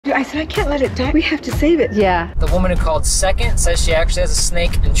I said, I can't let it die. We have to save it. Yeah. The woman who called second says she actually has a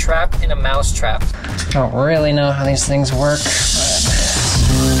snake entrapped in a mouse trap. I don't really know how these things work,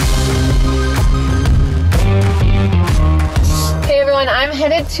 Hey everyone, I'm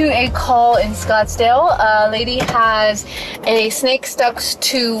headed to a call in Scottsdale. A lady has a snake stuck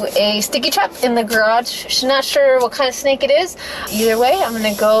to a sticky trap in the garage. She's not sure what kind of snake it is. Either way, I'm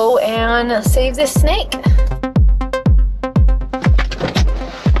gonna go and save this snake.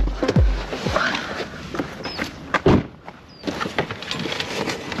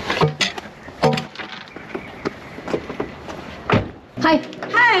 Hi.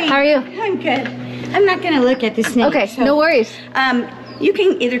 Hi. How are you? I'm good. I'm not gonna look at the snake. Okay, so, no worries. You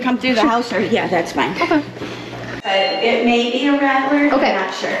can either come through the house or, yeah, that's fine. Okay. It may be a rattler. Okay. I'm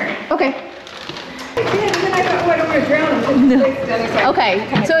not sure. Okay. No.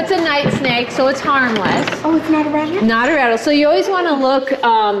 Okay, so it's a night snake, so it's harmless. Oh, it's not a rattler? Not a rattle. So you always want to look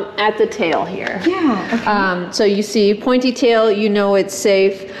at the tail here. Yeah. Okay. So you see pointy tail, you know it's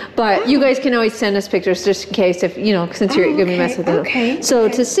safe. But you guys can always send us pictures just in case, if you know, since you're gonna be messing with it. Okay. So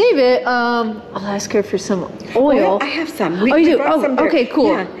to save it, I'll ask her for some oil. Well, I have some. Oh, you do? Oh, some there. okay,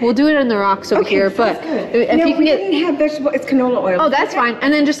 cool. Yeah. We'll do it in the rocks over here. But if no, you can we get, didn't have vegetable. It's canola oil. oh, that's fine.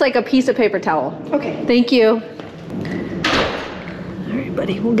 And then just like a piece of paper towel. Okay. Thank you. All right,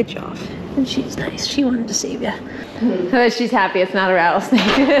 buddy, we'll get you off. And she's nice. She wanted to save you. She's happy. It's not a rattlesnake.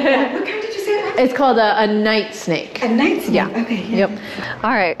 What kind did you say? It's called a night snake. A night snake? Yeah. Okay. Yeah. Yep.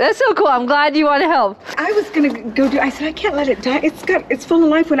 All right. That's so cool. I'm glad you want to help. I was gonna go do. I said I can't let it die. It's full of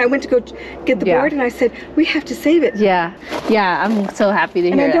life. When I went to go get the board, and I said we have to save it. Yeah. Yeah. I'm so happy to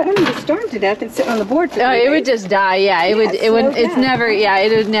hear And I that. don't want him to starve to death and sit on the board. For Oh, 3 it would days. just die. Yeah, it would. It would. It's never. Yeah,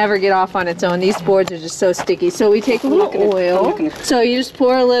 it would never get off on its own. These boards are just so sticky. So we take a little oil. So you just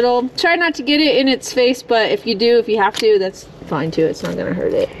pour a little. Try not to get it in its face, but if you do, if you have to, that's fine too. It's not gonna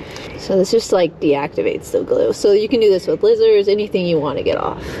hurt it. So this just like deactivates the glue. So you can do this with lizards, anything you want to get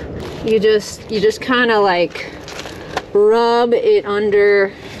off. You just kind of like rub it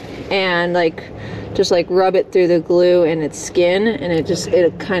under and like just like rub it through the glue and its skin, and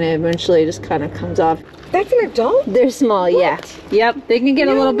it kind of eventually just kind of comes off. That's an adult? They're small, yeah. Yep, they can get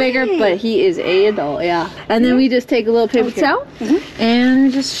a little bigger, but he is a adult, yeah. And then we just take a little paper towel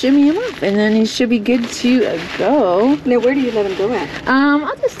and just shimmy him up, and then he should be good to go. Now, where do you let him go at?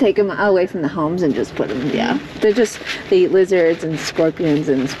 I'll just take them away from the homes and just put them, yeah. They eat lizards and scorpions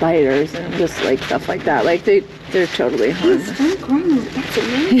and spiders and just like stuff like that. Like they're totally harmless. He's full grown. That's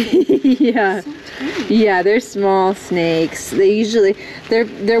amazing. Yeah. Yeah, they're small snakes.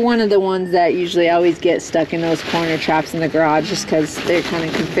 They're one of the ones that usually always get stuck in those corner traps in the garage just because they kind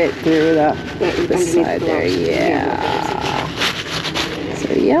of can fit through the side there. Yeah.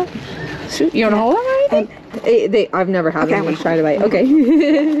 So yeah. Shoot, you want to hold them or anything? I've never had them try to bite.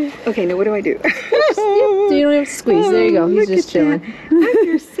 Okay. Okay, now what do I do? You don't have to squeeze. There you go. He's just chilling. I'm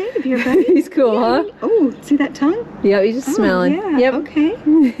your savior, buddy. He's cool, huh? Oh, see that tongue? Yeah, he's just smelling. Yeah. Yep. Okay.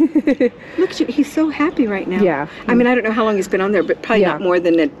 Look at you. He's so happy right now. Yeah. I mean, I don't know how long he's been on there, but probably not more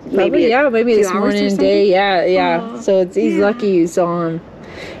than maybe this morning and day. Yeah. So he's lucky you saw him.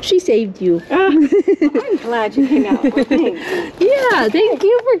 She saved you. I'm glad you came out. Well, thanks. Yeah, thank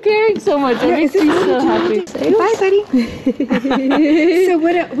you for caring so much. That makes me so happy. Bye, buddy. So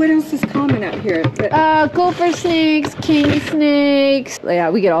what else is common out here? Gopher snakes, king snakes. Yeah,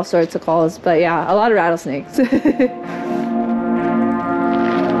 we get all sorts of calls, but yeah, a lot of rattlesnakes.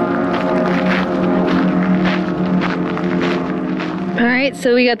 All right,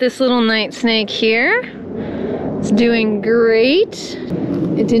 so we got this little night snake here. It's doing great.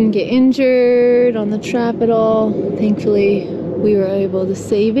 It didn't get injured on the trap at all. Thankfully, we were able to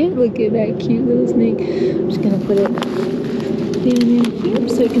save it. Look at that cute little snake. I'm just gonna put it down in here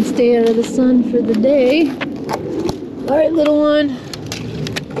so it can stay out of the sun for the day. All right, little one.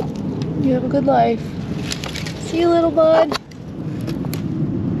 You have a good life. See you, little bud.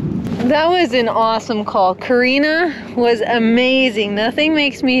 That was an awesome call. Karina was amazing. Nothing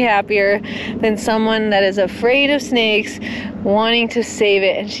makes me happier than someone that is afraid of snakes wanting to save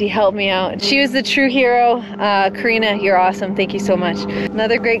it, and she helped me out. She was the true hero. Karina, you're awesome. Thank you so much.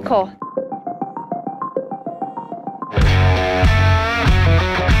 Another great call.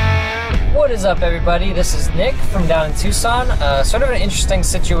 What is up, everybody? This is Nick from down in Tucson. Sort of an interesting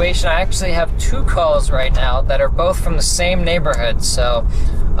situation. I actually have 2 calls right now that are both from the same neighborhood. So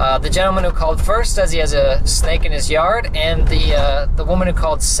the gentleman who called first says he has a snake in his yard, and the woman who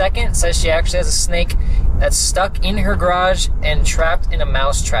called second says she actually has a snake that's stuck in her garage and trapped in a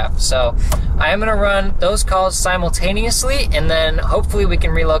mouse trap. So I am going to run those calls simultaneously, and then hopefully we can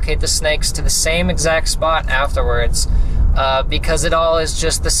relocate the snakes to the same exact spot afterwards. because it all is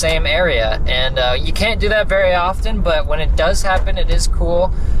just the same area. And you can't do that very often, but when it does happen, it is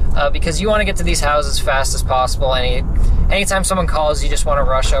cool because you want to get to these houses as fast as possible. Anytime someone calls, you just want to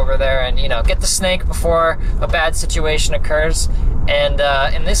rush over there and, you know, get the snake before a bad situation occurs. And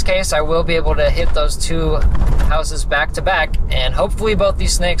in this case, I will be able to hit those two houses back to back, and hopefully both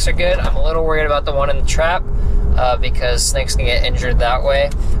these snakes are good. I'm a little worried about the one in the trap because snakes can get injured that way.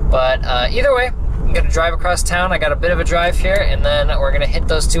 But either way, I'm gonna drive across town. I got a bit of a drive here, and then we're gonna hit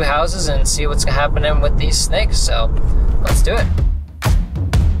those two houses and see what's happening with these snakes. So let's do it.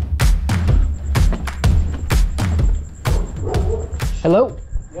 Hello?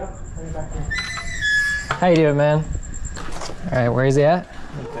 Yep, right back here. How you doing, man? All right, where is he at?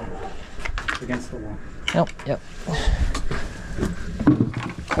 Right there. Against the wall. Nope, yep.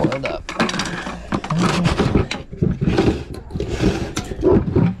 Coiled up.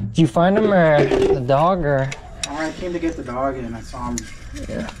 Did you find him, or the dog, or? I came to get the dog and I saw him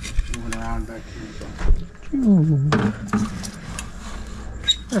moving around back here.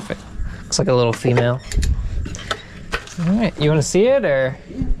 Perfect. Looks like a little female. All right, you want to see it, or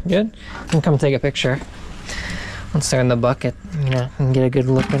good? You can come take a picture. Once they're in the bucket, you know, you can get a good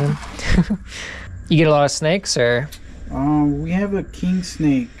look at them. You get a lot of snakes, or? We have a king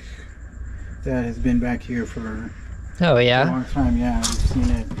snake that has been back here for Oh a yeah? long time. Yeah, we've seen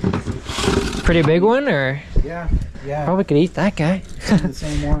it. Pretty big one, or? Yeah. Probably could eat that guy. The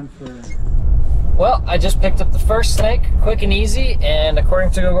same one for. Well, I just picked up the first snake, quick and easy, and according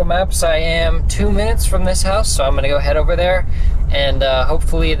to Google Maps, I am 2 minutes from this house, so I'm gonna go head over there, and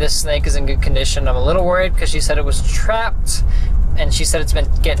hopefully this snake is in good condition. I'm a little worried because she said it was trapped, and she said it's been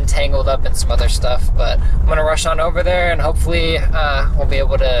getting tangled up in some other stuff, but I'm gonna rush on over there, and hopefully we'll be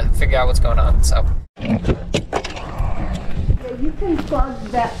able to figure out what's going on, so. Yeah, you can plug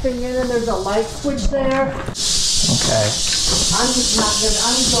that thing in, and there's a light switch there. Okay. I'm just not good.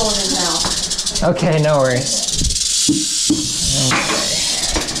 I'm going in now. Okay, no worries.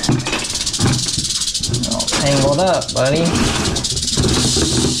 Okay. All tangled up, buddy. Alright.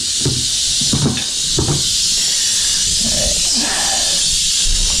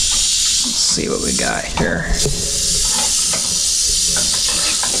 Let's see what we got here.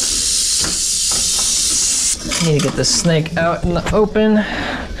 Need to get the snake out in the open.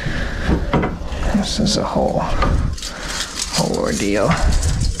 This is a whole ordeal.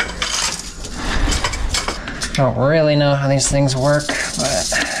 I don't really know how these things work,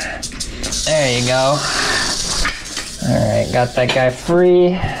 but there you go. Alright, got that guy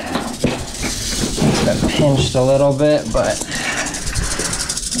free. He's been pinched a little bit, but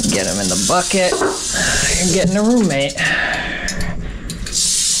get him in the bucket. You're getting a roommate.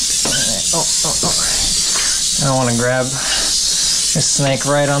 Oh. I don't want to grab this snake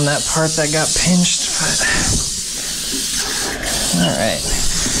right on that part that got pinched, but alright.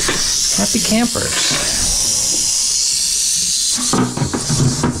 Happy campers.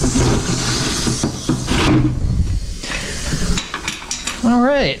 All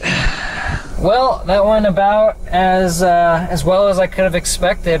right. Well, that went about as well as I could have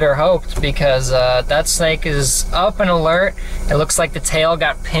expected or hoped, because that snake is up and alert. It looks like the tail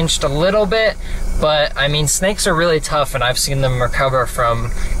got pinched a little bit, but I mean, snakes are really tough, and I've seen them recover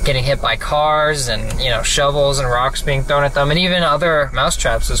from getting hit by cars and, you know, shovels and rocks being thrown at them, and even other mouse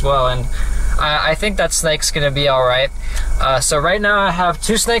traps as well. And I think that snake's gonna be all right. So right now I have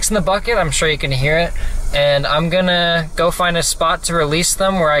 2 snakes in the bucket. I'm sure you can hear it. And I'm gonna go find a spot to release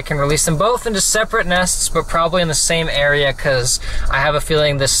them where I can release them both into separate nests, but probably in the same area, because I have a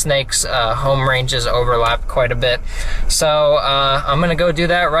feeling the snake's home ranges overlap quite a bit. So I'm gonna go do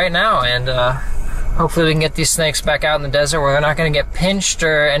that right now, and hopefully we can get these snakes back out in the desert where they're not gonna get pinched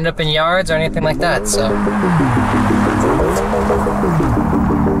or end up in yards or anything like that, so.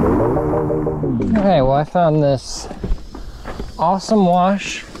 Okay, well, I found this awesome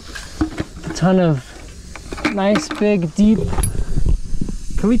wash, a ton of nice big deep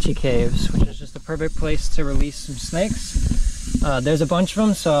caliche caves, which is just the perfect place to release some snakes. There's a bunch of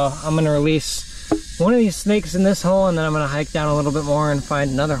them, so I'm gonna release one of these snakes in this hole, and then I'm gonna hike down a little bit more and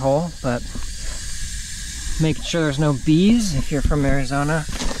find another hole, but making sure there's no bees. If you're from Arizona,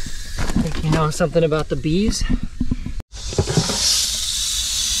 I think you know something about the bees.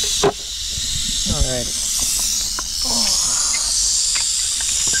 Alrighty.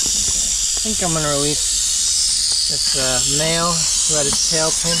 I think I'm gonna release this male who had his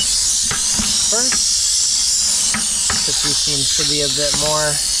tail pinched first, because he seems to be a bit more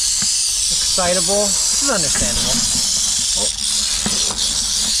excitable, which is understandable. Oh.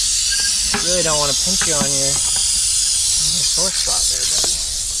 Really don't want to pinch you on your sore spot there, buddy.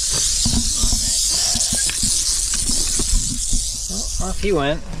 Off he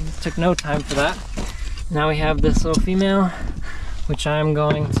went. Took no time for that. Now we have this little female, which I'm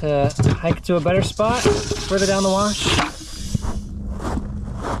going to hike to a better spot further down the wash.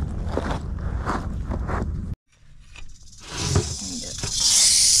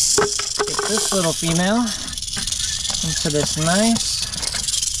 Get this little female into this nice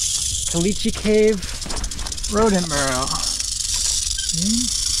Caliche Cave rodent burrow.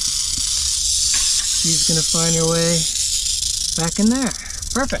 She's gonna find her way back in there.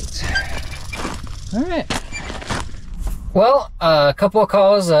 Perfect. All right. Well, a couple of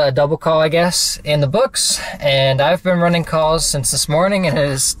calls, a double call, I guess, in the books, and I've been running calls since this morning, and it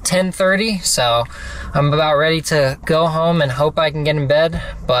is 10:30, so I'm about ready to go home and hope I can get in bed,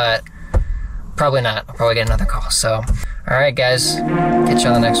 but probably not. I'll probably get another call. So, all right, guys, catch you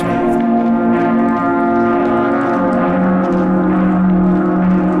on the next one.